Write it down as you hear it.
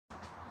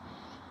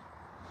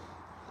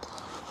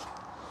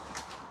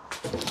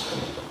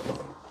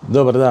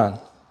Dobar dan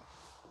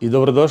i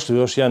dobrodošli u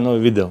još jedan novi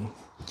video.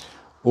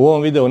 U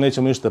ovom videu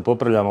nećemo ništa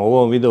popravljamo, u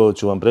ovom videu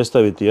ću vam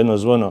predstaviti jedno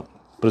zvono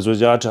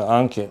proizvođača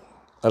Annke.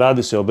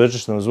 Radi se o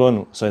bežičnom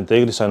zvonu sa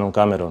integrisanom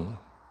kamerom.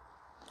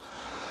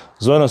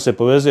 Zvono se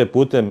povezuje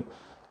putem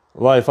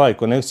Wi-Fi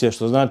konekcije,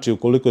 što znači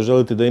ukoliko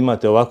želite da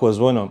imate ovakvo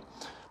zvono,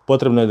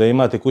 potrebno je da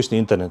imate kućni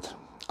internet.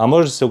 A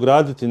može se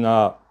ugraditi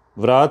na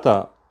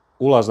vrata,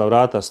 ulazna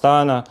vrata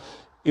stana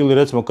ili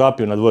recimo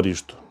kapiju na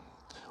dvorištu.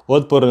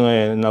 Otporno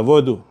je na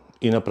vodu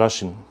i na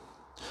prašinu.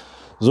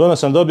 Zvono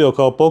sam dobio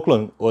kao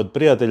poklon od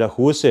prijatelja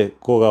Huse,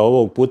 koga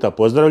ovog puta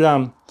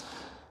pozdravljam.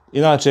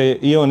 Inače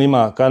i on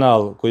ima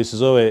kanal koji se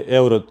zove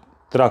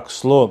Truck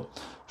Slow,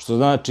 što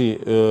znači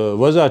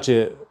vozač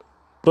je,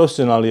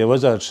 profesionalni je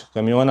vozač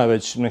kamiona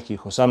već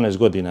nekih 18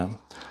 godina.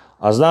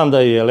 A znam da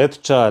je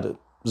električar,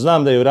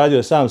 znam da je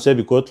uradio sam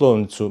sebi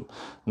kotlovnicu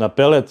na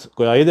pelet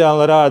koja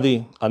idealno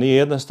radi, a nije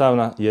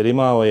jednostavna jer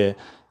imao je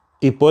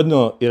i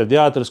podno i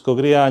radijatorsko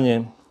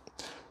grijanje.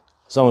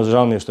 Samo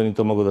žao mi je što ni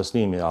to mogu da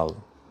snimi, ali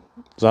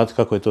znate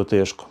kako je to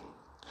teško.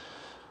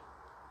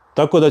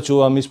 Tako da ću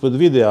vam ispod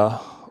videa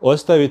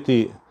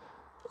ostaviti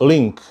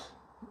link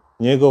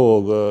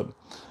njegovog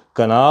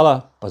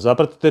kanala, pa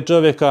zapratite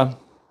čovjeka.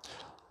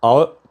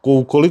 A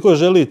ukoliko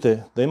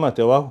želite da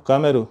imate ovakvu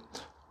kameru,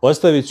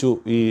 ostavit ću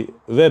i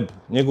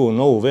njegovu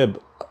novu web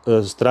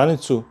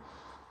stranicu,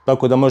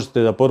 tako da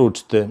možete da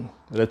poručite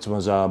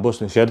recimo za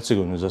Bosnu i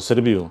Hercegovinu, za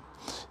Srbiju,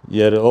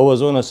 jer ovo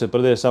zvono se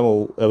prodaje samo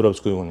u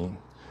Europskoj uniji.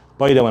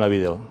 Pa idemo na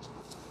video.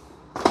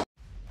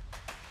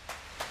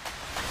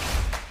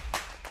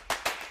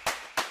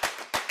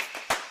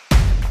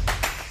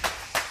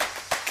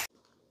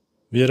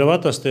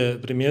 Vjerovatno ste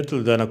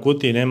primijetili da na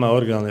kutiji nema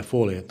originalne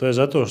folije. To je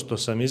zato što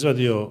sam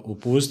izvadio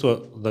uputstvo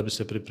da bi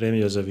se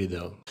pripremio za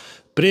video.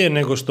 Prije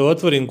nego što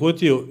otvorim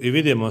kutiju i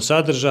vidimo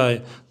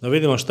sadržaj, da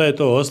vidimo šta je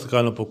to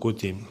oslikano po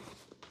kutiji.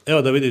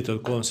 Evo da vidite o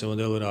kom se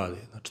modelu radi.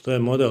 Znači, to je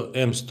model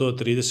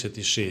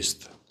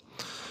M136.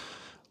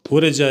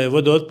 Uređaj je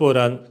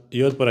vodootporan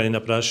i otporan je na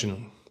prašinu.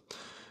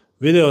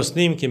 Video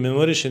snimke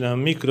memoriše na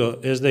micro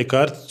SD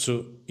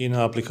karticu i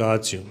na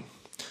aplikaciju.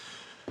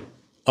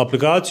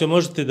 Aplikaciju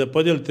možete da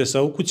podijelite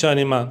sa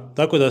ukućanima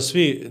tako da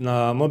svi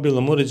na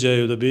mobilnom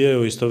uređaju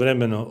dobijaju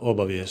istovremeno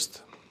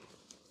obavijest.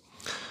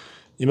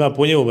 Ima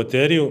punjivu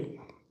bateriju,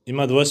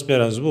 ima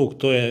dvosmjeran zvuk,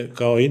 to je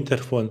kao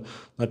interfon,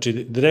 znači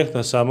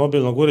direktno sa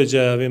mobilnog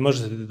uređaja vi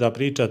možete da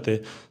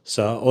pričate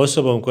sa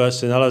osobom koja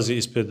se nalazi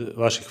ispred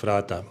vaših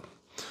vrata.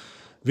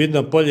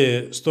 Vidno polje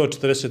je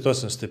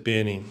 148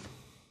 stepeni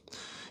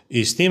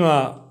i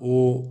snima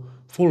u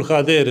Full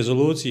HD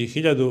rezoluciji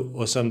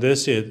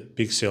 1080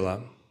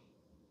 piksela.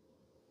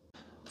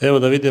 Evo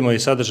da vidimo i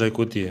sadržaj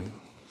kutije.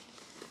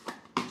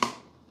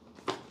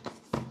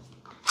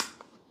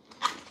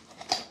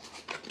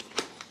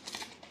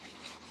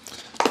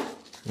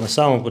 Na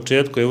samom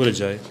početku je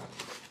uređaj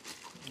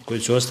koji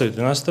ću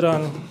ostaviti na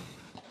stranu.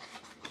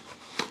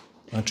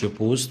 Znači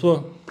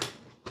uputstvo.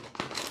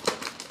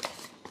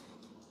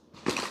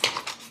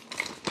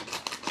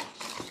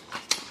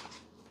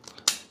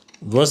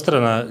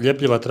 Dvostrana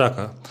ljepljiva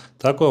traka.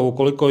 Tako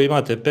ukoliko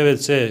imate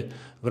PVC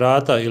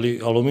vrata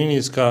ili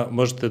aluminijska,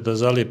 možete da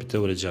zalijepite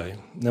uređaj.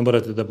 Ne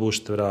morate da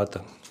bušite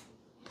vrata.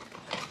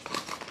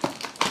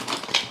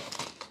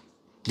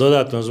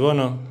 Dodatno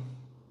zvono.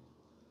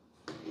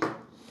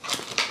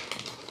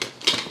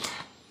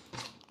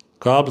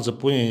 Kabel za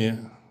punjenje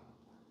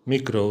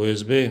mikro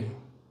USB.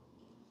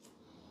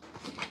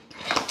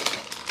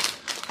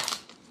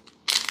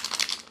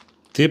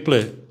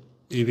 Tiple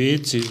i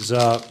vici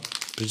za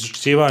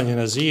pričvršćivanje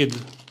na zid,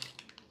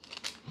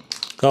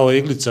 kao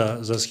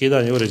iglica za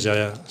skidanje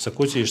uređaja sa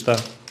kućišta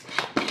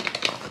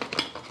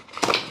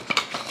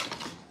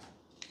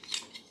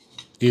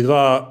i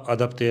dva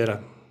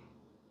adaptera.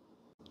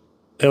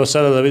 Evo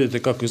sada da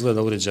vidite kako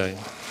izgleda uređaj.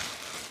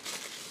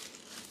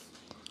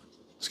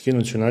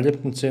 Skinut ću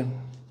naljepnice.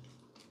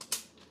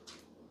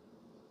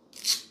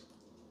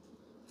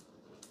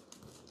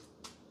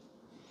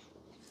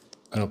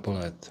 Evo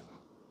pogledajte.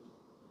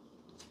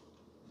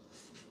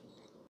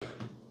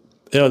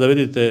 Evo da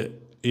vidite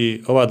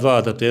i ova dva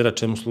adaptera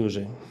čemu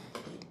služe.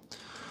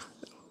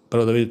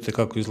 Prvo da vidite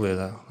kako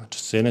izgleda. Znači,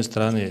 s jedne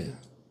strane je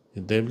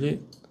deblji,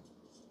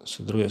 s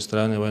druge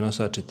strane ovaj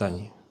nosač je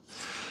tanji.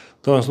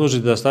 To vam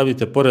služi da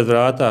stavite pored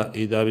vrata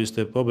i da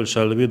biste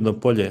poboljšali vidno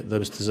polje, da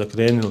biste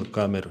zakrenuli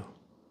kameru.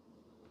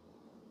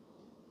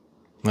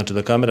 Znači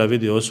da kamera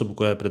vidi osobu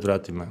koja je pred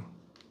vratima.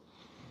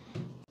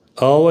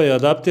 A ovo je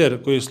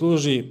adapter koji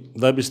služi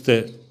da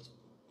biste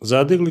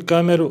zadigli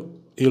kameru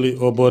ili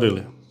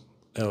oborili.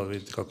 Evo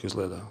vidite kako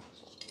izgleda.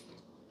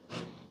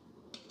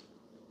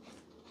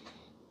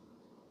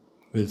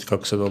 Vidite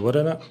kako se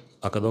oborena,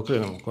 a kad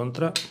okrenemo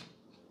kontra,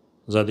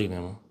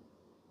 zadignemo.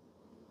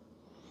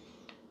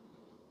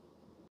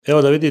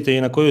 Evo da vidite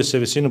i na koju se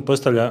visinu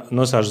postavlja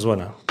nosač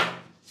zvona.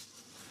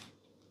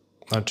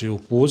 Znači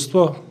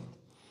uputstvo,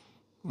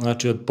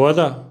 znači od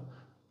poda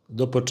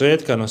do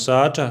početka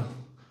nosača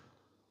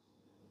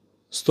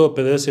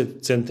 150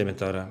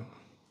 cm.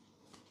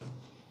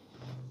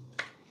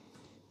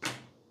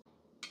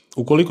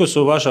 ukoliko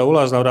su vaša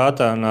ulazna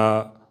vrata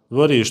na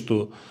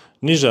dvorištu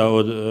niža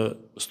od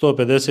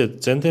 150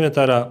 cm,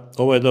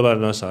 ovo je dobar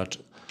nosač.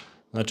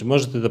 Znači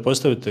možete da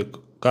postavite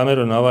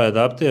kameru na ovaj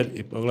adapter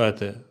i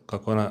pogledajte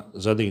kako ona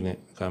zadigne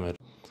kameru.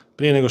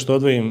 Prije nego što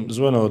odvojim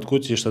zvono od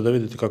kućišta da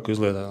vidite kako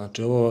izgleda.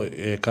 Znači ovo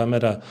je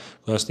kamera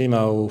koja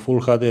snima u Full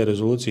HD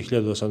rezoluciji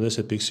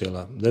 1080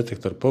 piksela.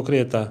 Detektor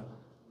pokreta,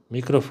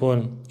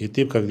 mikrofon i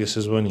tipka gdje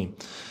se zvoni.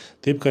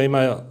 Tipka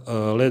ima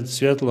LED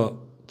svjetlo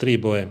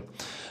 3 boje.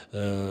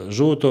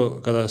 Žuto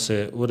kada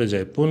se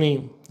uređaj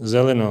puni,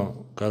 zeleno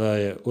kada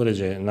je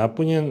uređaj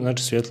napunjen,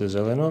 znači svjetlo je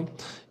zeleno,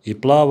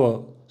 i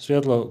plavo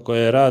svjetlo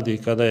koje radi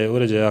kada je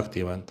uređaj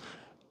aktivan.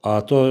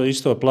 A to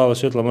isto plavo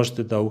svjetlo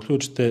možete da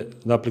uključite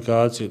na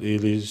aplikaciju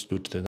ili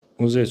isključite.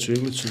 Uzet ću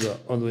iglicu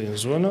da odvojim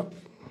zvono.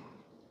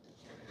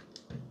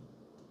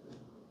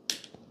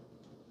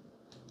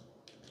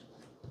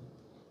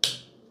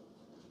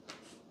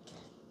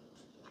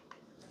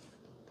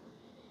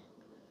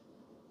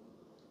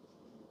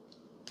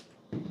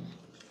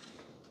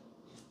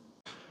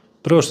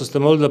 Prvo što ste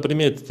mogli da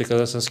primijetite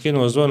kada sam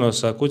skinuo zvono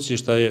sa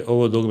kućišta je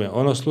ovo dugme.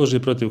 Ono služi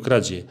protiv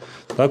krađe.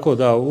 Tako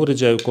da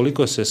uređaj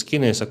ukoliko se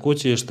skine sa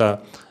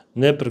kućišta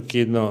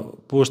neprekidno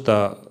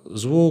pušta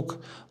zvuk,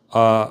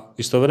 a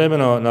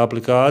istovremeno na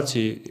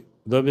aplikaciji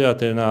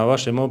dobijate na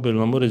vašem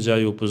mobilnom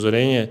uređaju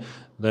upozorenje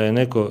da je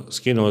neko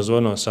skinuo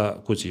zvono sa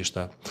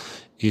kućišta.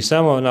 I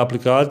samo na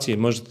aplikaciji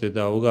možete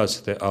da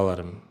ugasite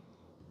alarm.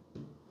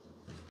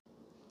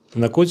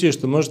 Na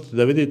kućištu možete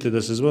da vidite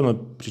da se zvono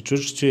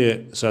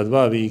pričvršćuje sa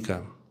 2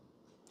 vika.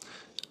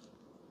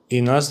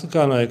 I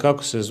naslikano je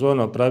kako se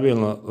zvono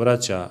pravilno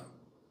vraća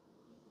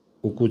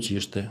u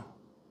kućište.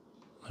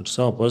 Znači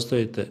samo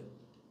postavite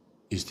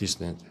i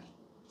stisnete.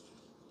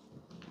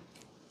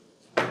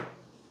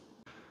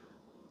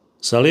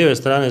 Sa lijeve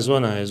strane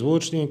zvona je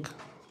zvučnik,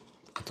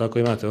 a tako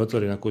imate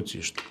otvori na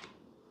kućištu.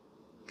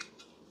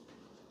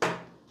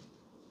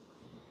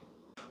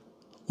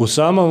 U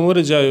samom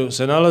uređaju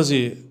se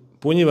nalazi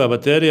punjiva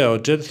baterija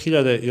od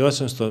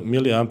 4800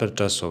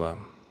 mAh.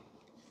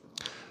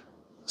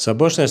 Sa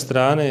bočne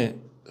strane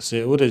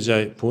se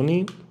uređaj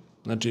puni,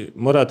 znači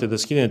morate da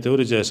skinete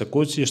uređaj sa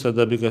kućišta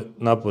da bi ga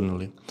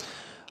napunili.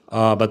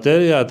 A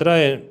baterija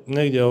traje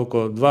negdje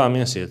oko 2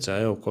 mjeseca.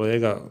 Evo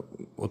kolega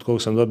od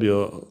kog sam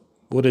dobio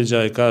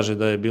uređaj kaže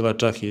da je bila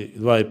čak i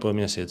 2,5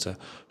 mjeseca.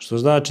 Što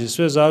znači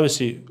sve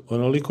zavisi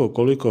onoliko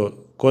koliko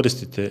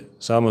koristite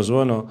samo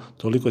zvono,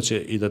 toliko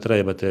će i da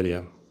traje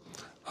baterija.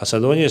 A sa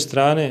donje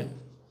strane,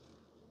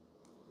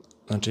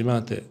 znači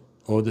imate,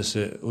 ovdje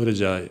se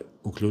uređaj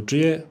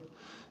uključuje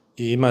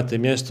i imate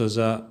mjesto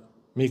za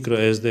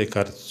micro SD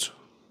karticu.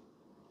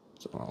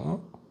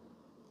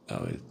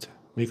 Evo vidite,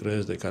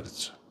 micro SD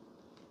karticu.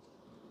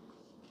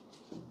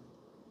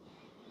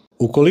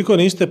 Ukoliko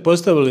niste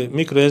postavili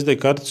micro SD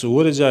karticu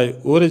u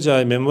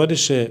uređaj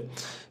memoriše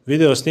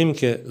video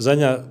snimke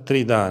zadnja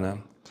 3 dana.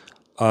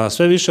 A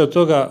sve više od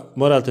toga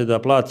morate da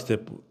platite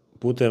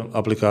putem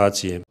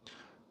aplikacije.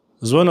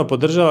 Zvono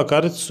podržava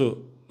karticu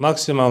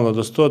maksimalno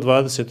do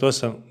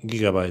 128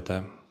 GB,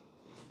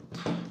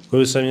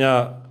 koju sam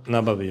ja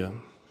nabavio.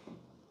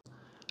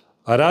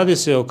 A radi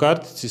se o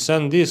kartici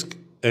SanDisk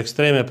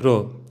Extreme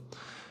Pro.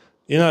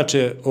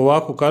 Inače,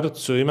 ovakvu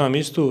karticu imam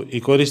istu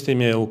i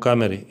koristim je u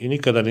kameri i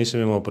nikada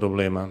nisam imao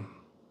problema.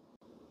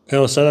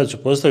 Evo sada ću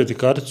postaviti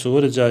karticu u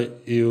uređaj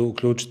i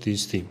uključiti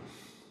isti.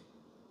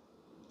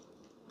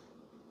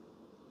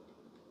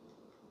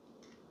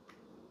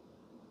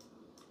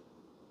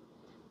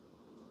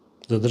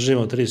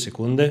 Zadržimo 3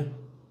 sekunde.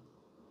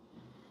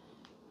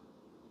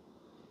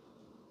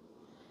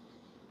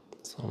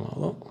 Samo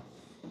malo.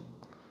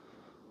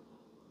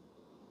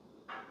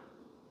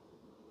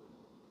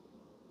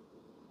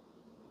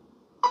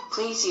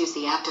 Please use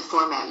the app to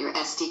format your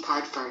SD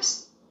card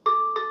first.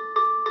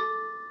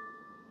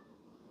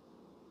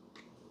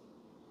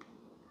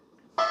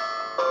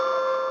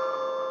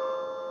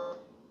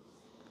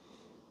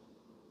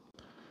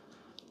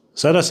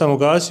 Sada sam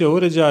ugasio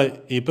uređaj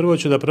i prvo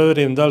ću da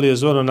provjerim da li je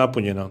zvono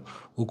napunjeno.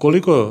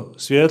 Ukoliko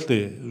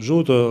svijetli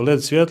žuto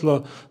LED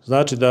svjetlo,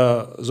 znači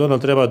da zvono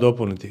treba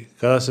dopuniti.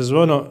 Kada se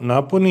zvono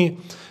napuni,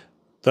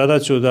 tada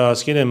ću da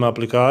skinem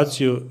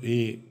aplikaciju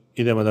i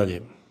idemo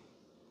dalje.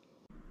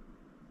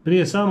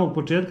 Prije samog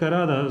početka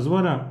rada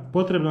zvona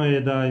potrebno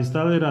je da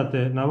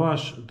instalirate na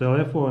vaš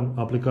telefon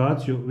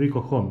aplikaciju Vico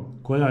Home,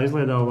 koja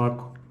izgleda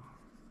ovako.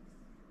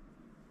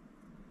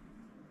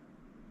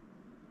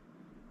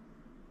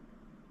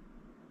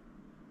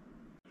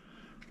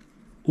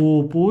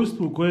 U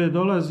uputstvu koje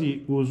dolazi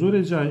uz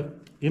uređaj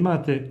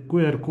imate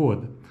QR kod,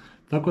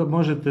 tako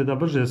možete da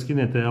brže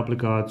skinete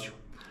aplikaciju.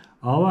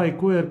 A ovaj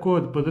QR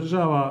kod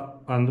podržava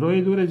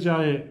Android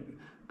uređaje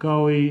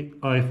kao i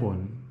iPhone.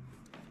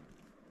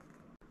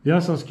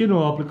 Ja sam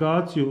skinuo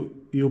aplikaciju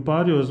i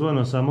upario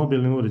zvono sa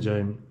mobilnim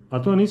uređajem,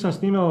 a to nisam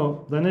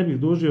snimao da ne bih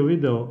dužio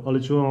video,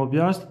 ali ću vam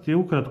objasniti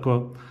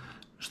ukratko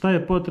šta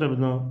je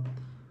potrebno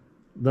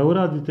da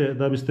uradite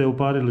da biste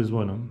uparili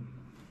zvono.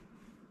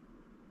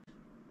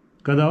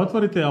 Kada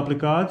otvorite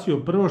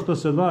aplikaciju, prvo što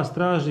se od vas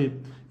traži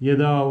je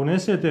da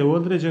unesete u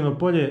određeno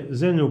polje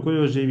zemlju u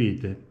kojoj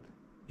živite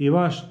i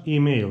vaš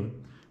e-mail.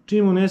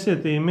 Čim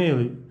unesete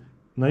e-mail,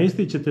 na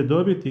isti ćete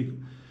dobiti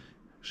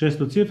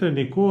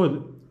šestocifreni kod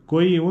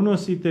koji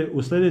unosite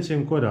u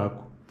sljedećem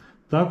koraku.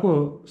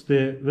 Tako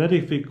ste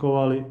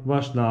verifikovali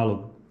vaš nalog.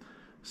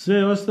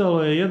 Sve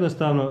ostalo je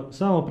jednostavno,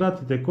 samo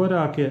pratite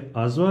korake,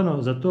 a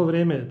zvono za to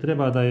vrijeme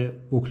treba da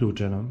je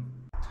uključeno.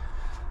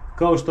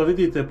 Kao što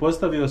vidite,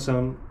 postavio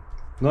sam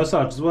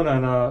nosač zvona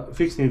na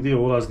fiksni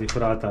dio ulaznih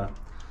vrata,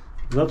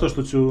 zato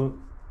što ću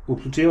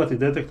uključivati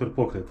detektor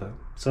pokreta.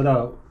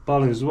 Sada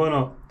palim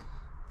zvono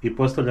i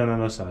postavljam na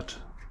nosač.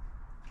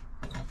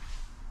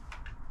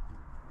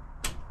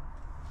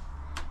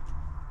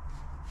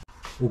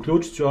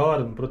 Uključit ću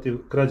alarm protiv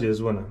krađe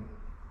zvona.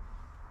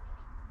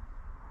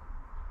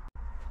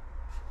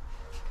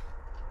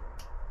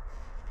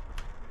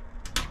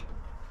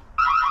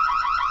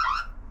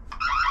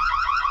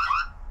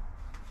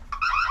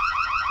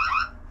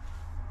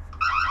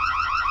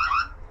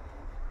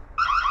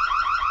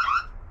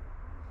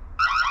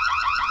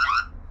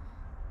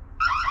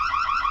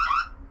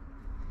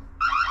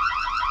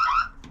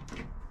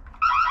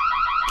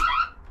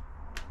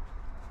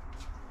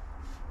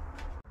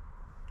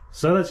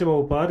 Sada ćemo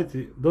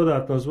upariti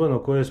dodatno zvono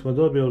koje smo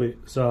dobili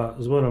sa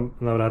zvonom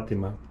na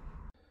vratima.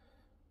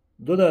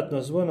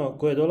 Dodatno zvono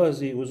koje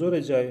dolazi uz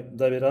uređaj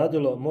da bi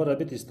radilo mora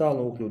biti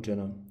stalno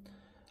uključeno,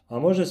 a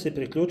može se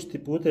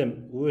priključiti putem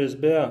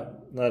USB-a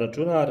na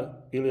računar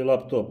ili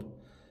laptop,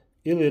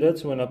 ili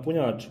recimo na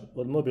punjač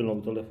od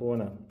mobilnog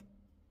telefona.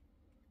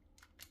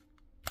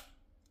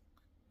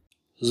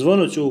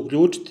 Zvono ću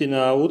uključiti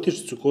na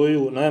utičnicu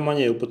koju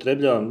najmanje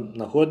upotrebljavam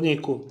na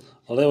hodniku,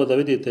 ali evo da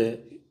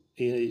vidite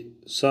i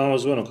samo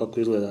zvono kako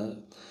izgleda.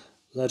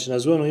 Znači na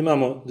zvonu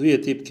imamo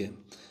dvije tipke.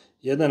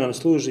 Jedna nam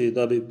služi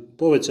da bi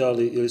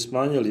povećali ili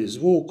smanjili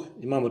zvuk,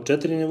 imamo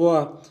 4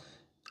 nivoa,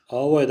 a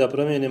ovo je da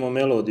promijenimo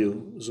melodiju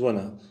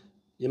zvona.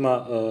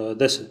 Ima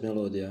 10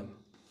 melodija.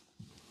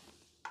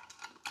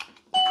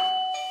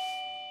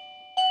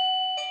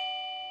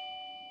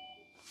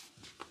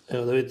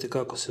 Evo da vidite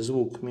kako se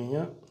zvuk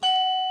mijenja.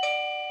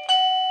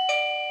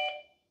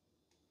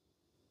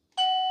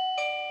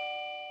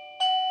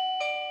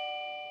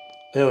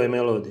 Evo je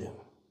melodija.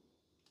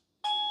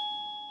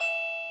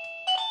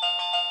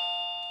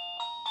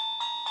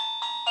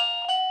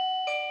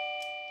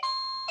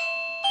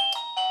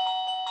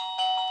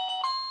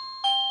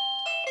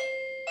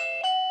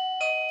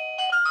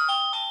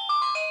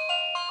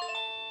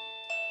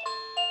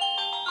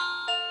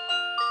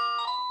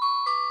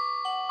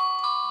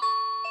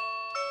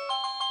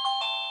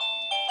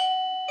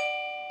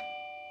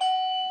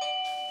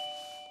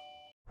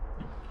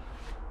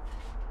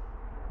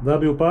 Da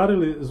bi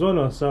uparili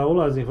zvono sa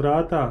ulaznih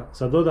vrata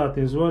sa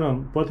dodatnim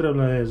zvonom,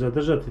 potrebno je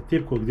zadržati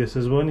tipku gdje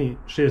se zvoni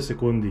 6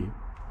 sekundi.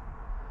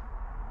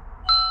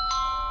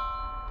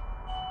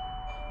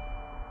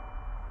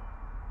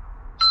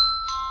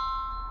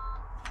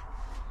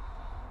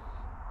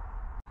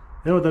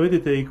 Evo da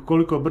vidite i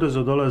koliko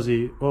brzo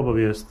dolazi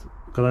obavijest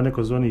kada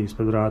neko zvoni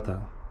ispred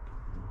vrata.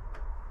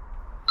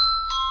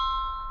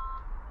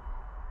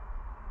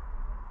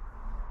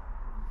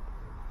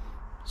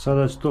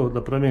 Sada ću to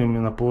da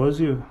promijenim na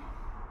poziv.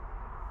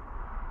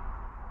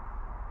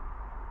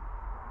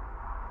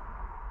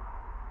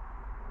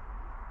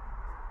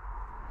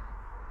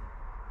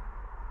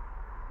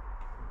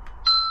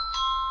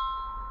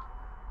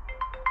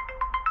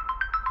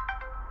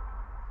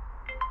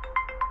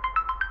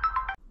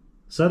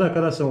 Sada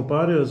kada sam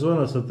upario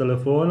zvono sa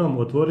telefonom,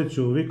 otvorit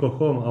ću Vico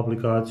Home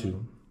aplikaciju.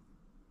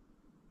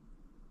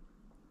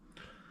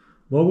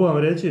 Mogu vam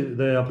reći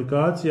da je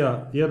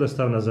aplikacija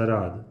jednostavna za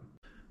rad.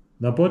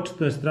 Na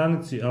početnoj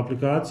stranici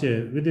aplikacije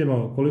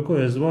vidimo koliko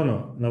je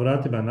zvono na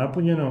vratima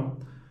napunjeno,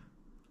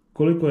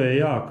 koliko je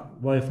jak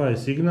Wi-Fi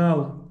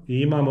signal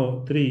i imamo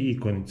 3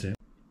 ikonice.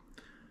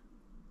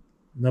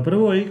 Na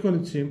prvoj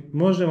ikonici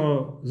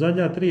možemo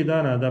zadnja 3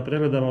 dana da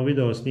pregledamo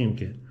video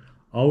snimke,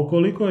 a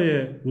ukoliko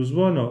je u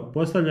zvono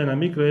postavljena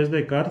microSD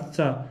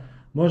kartica,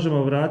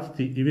 možemo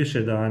vratiti i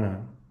više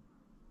dana.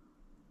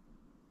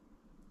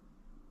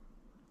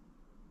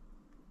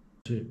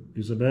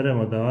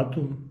 Izaberemo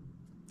datum.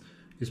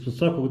 Ispod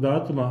svakog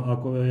datuma,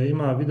 ako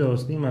ima video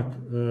snimak,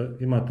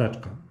 ima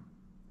tačka.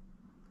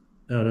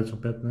 Evo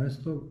recimo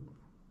 15.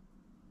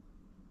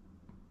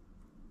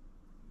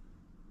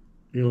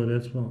 Ili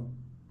recimo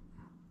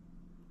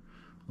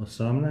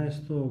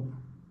 18.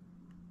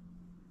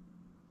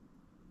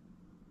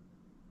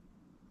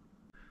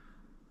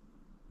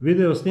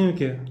 Video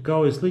snimke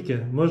kao i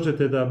slike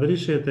možete da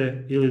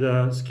brišete ili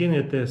da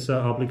skinete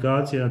sa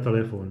aplikacije na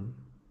telefonu.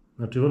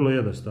 Znači vrlo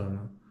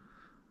jednostavno.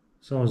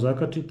 Samo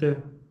zakačite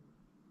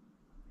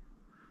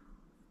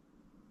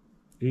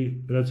i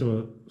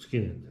recimo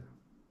skinete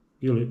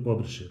ili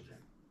obrišete.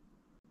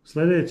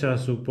 Sljedeća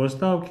su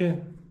postavke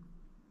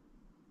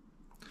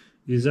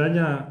i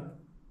zadnja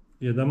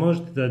je da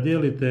možete da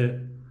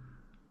dijelite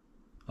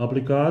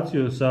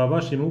aplikaciju sa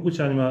vašim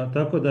ukućanima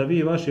tako da vi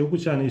i vaši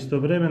ukućani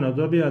istovremeno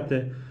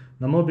dobijate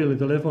na mobilni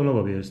telefon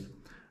obavijest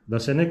da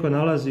se neko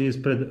nalazi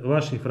ispred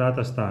vaših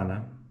vrata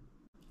stana.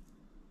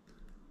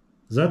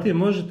 Zatim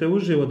možete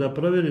uživo da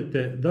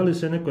provjerite da li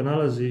se neko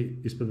nalazi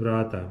ispred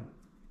vrata.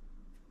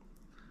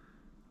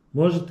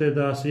 Možete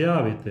da se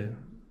javite.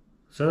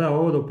 Sada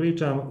ovo dok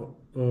pričam,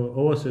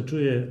 ovo se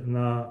čuje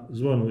na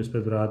zvonu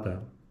ispred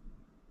vrata.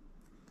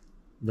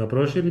 Da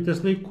proširite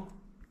sliku.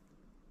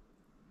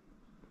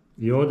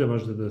 I ovdje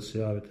možete da se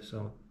javite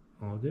samo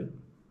ovdje.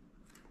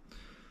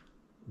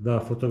 Da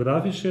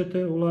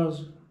fotografišete ulaz.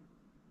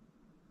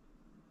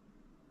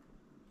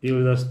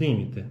 Ili da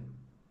snimite.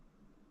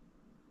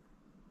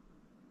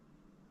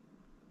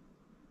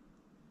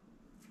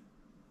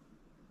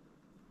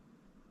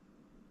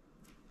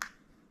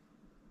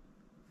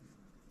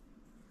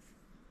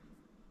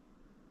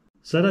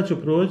 Sada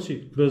ću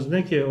proći kroz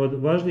neke od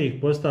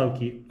važnijih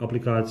postavki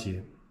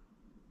aplikacije.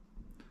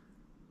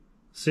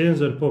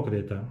 Senzor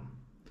pokreta.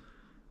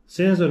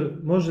 Senzor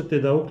možete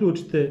da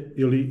uključite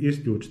ili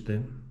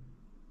isključite.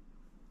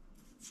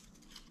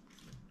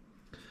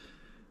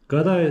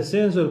 Kada je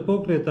senzor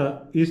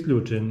pokreta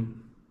isključen,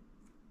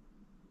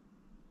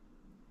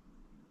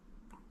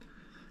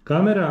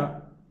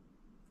 kamera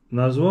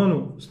na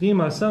zvonu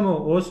snima samo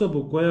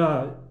osobu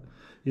koja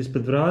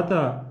ispred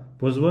vrata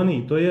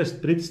pozvoni, to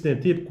jest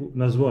pritisne tipku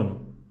na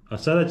zvonu. A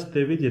sada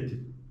ćete vidjeti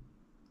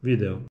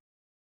video.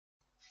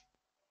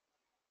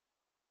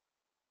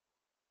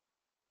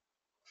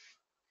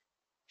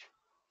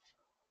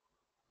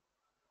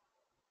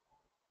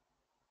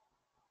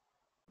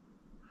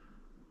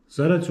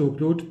 Sada ću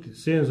uključiti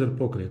senzor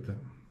pokreta.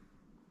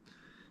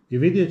 I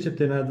vidjet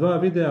ćete na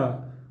 2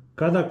 videa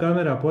kada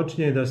kamera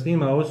počinje da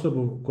snima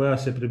osobu koja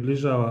se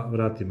približava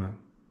vratima.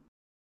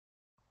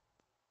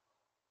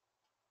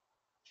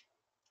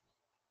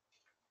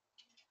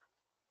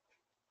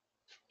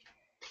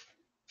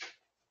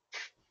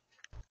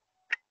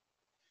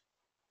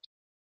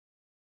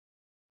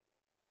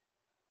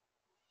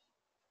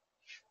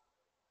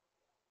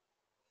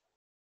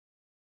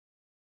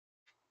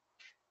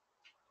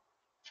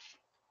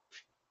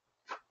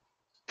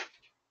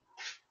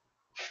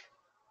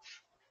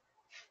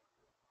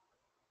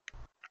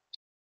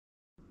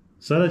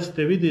 Sada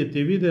ćete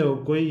vidjeti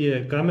video koji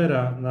je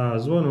kamera na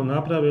zvonu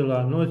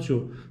napravila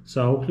noću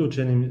sa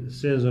uključenim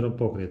senzorom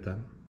pokreta.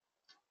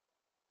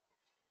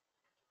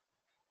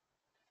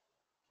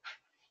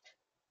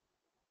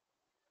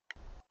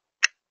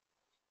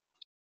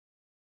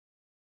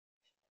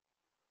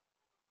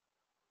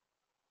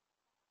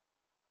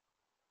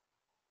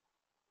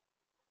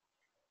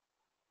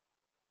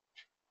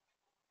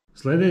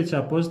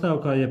 Sljedeća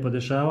postavka je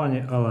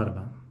podešavanje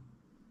alarma.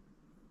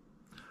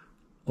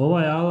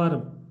 Ovaj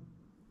alarm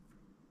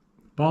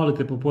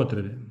palite po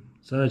potrebi.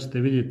 Sada ćete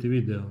vidjeti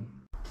video.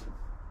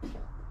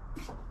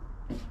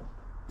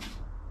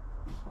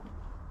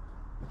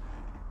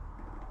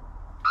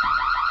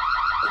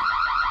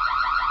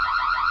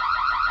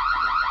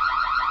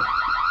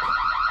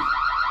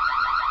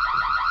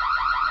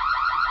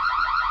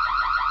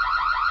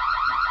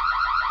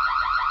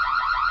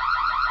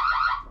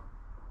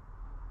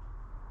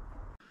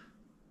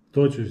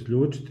 To ću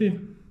isključiti.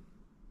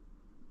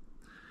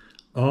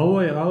 A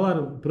ovo je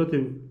alarm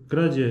protiv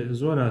krađe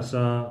zvona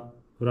sa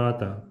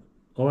vrata.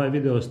 Ovaj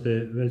video ste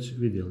već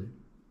vidjeli.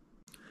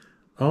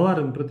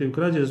 Alarm protiv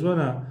krađe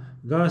zvona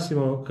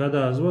gasimo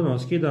kada zvono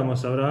skidamo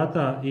sa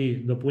vrata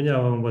i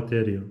dopunjavamo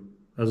bateriju.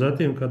 A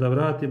zatim kada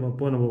vratimo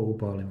ponovo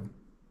upalimo.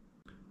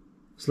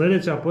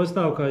 Sljedeća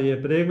postavka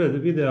je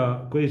pregled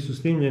videa koji su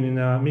snimljeni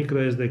na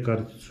microSD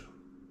karticu.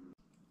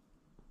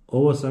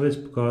 Ovo sam već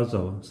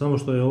pokazao, samo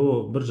što je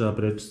ovo brža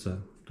prečica,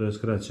 to je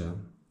kraća.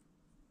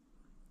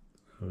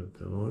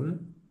 Vidite ovdje,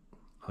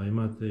 a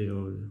imate i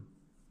ovdje.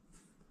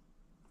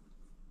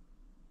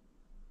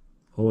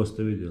 Ovo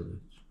ste vidjeli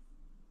već.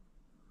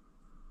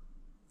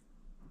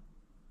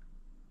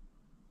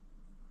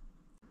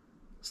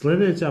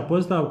 Sljedeća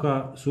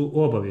postavka su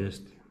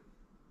obavijesti.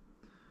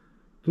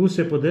 Tu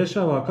se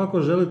podešava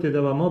kako želite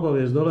da vam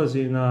obavijest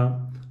dolazi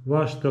na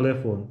vaš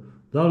telefon.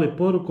 Da li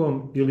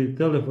porukom ili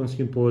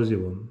telefonskim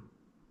pozivom.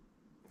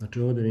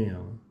 Znači ovdje nije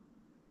ovo.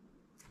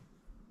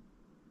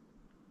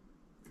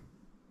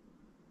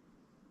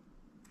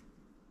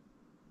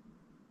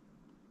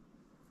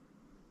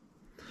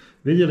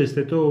 Vidjeli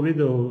ste to u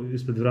videu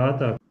ispred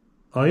vrata,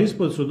 a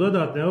ispod su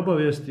dodatne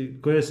obavijesti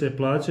koje se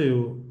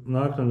plaćaju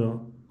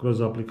naknadno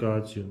kroz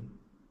aplikaciju.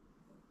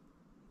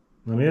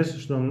 Na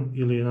mjesečnom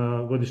ili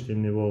na godišnjem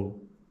nivou.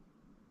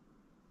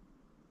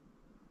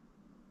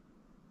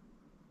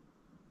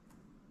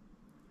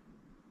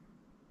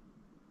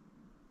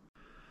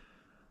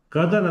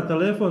 Kada na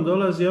telefon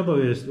dolazi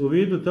obavijest u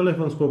vidu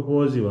telefonskog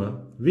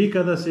poziva, vi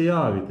kada se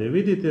javite,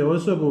 vidite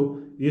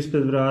osobu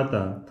ispred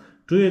vrata,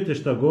 čujete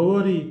šta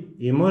govori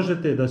i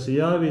možete da se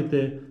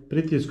javite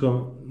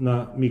pritiskom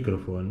na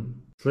mikrofon.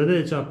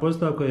 Sljedeća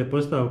postavka je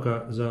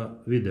postavka za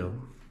video.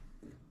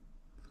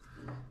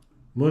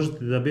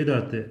 Možete da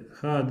birate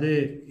HD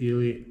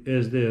ili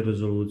SD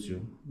rezoluciju.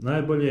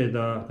 Najbolje je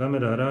da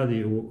kamera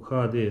radi u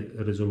HD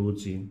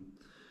rezoluciji.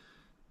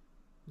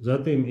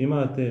 Zatim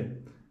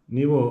imate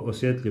nivo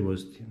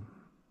osjetljivosti.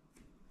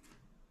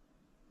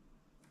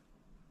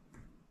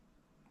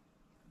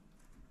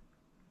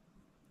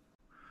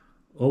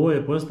 Ovo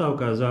je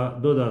postavka za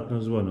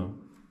dodatno zvono.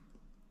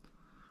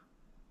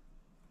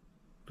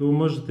 Tu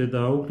možete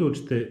da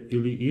uključite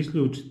ili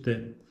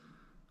isključite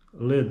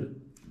LED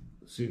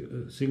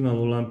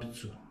signalnu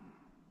lampicu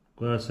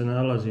koja se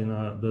nalazi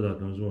na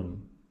dodatnom zvonu.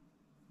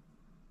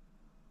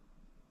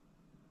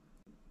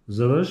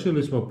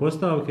 Završili smo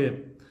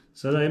postavke,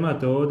 sada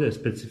imate ovdje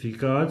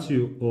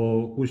specifikaciju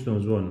o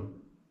kućnom zvonu.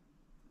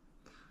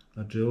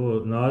 Znači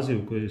ovo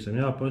naziv koji sam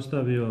ja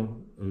postavio,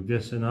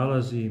 gdje se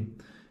nalazi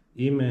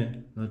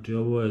ime, znači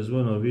ovo je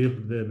zvono VIL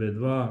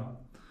DB2,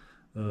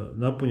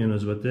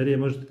 napunjenost baterije,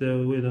 možete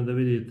ujedno da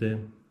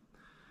vidite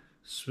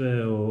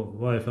sve o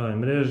Wi-Fi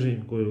mreži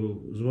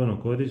koju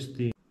zvono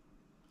koristi.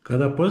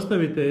 Kada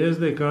postavite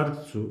SD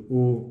karticu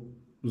u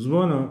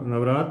zvono na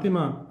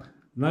vratima,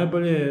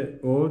 najbolje je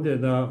ovdje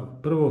da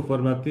prvo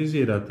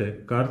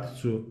formatizirate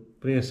karticu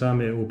prije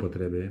same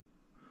upotrebe.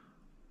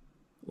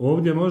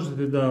 Ovdje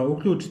možete da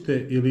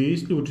uključite ili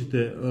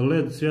isključite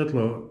LED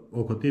svjetlo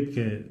oko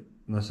tipke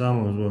na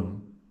samom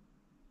zvonu.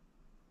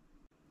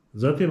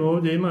 Zatim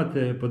ovdje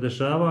imate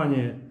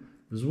podešavanje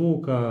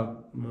zvuka,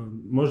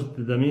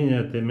 možete da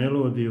mijenjate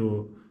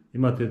melodiju,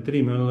 imate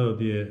 3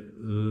 melodije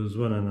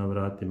zvona na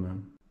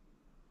vratima.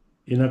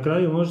 I na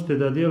kraju možete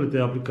da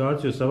dijelite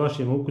aplikaciju sa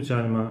vašim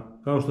ukućanima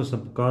kao što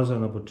sam pokazao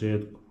na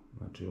početku.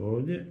 Znači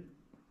ovdje.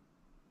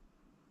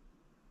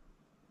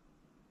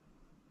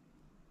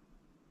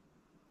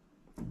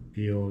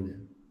 I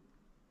ovdje.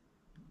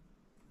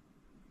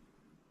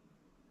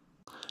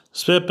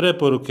 Sve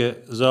preporuke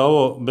za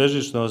ovo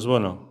bežično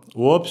zvono.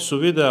 U opisu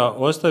videa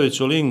ostavit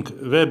ću link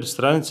web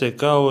stranice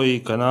kao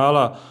i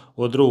kanala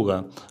od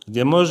druga,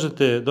 gdje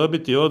možete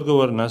dobiti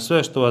odgovor na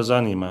sve što vas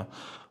zanima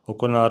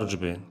oko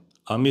narudžbe.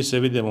 A mi se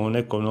vidimo u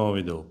nekom novom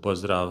videu.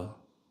 Pozdrav!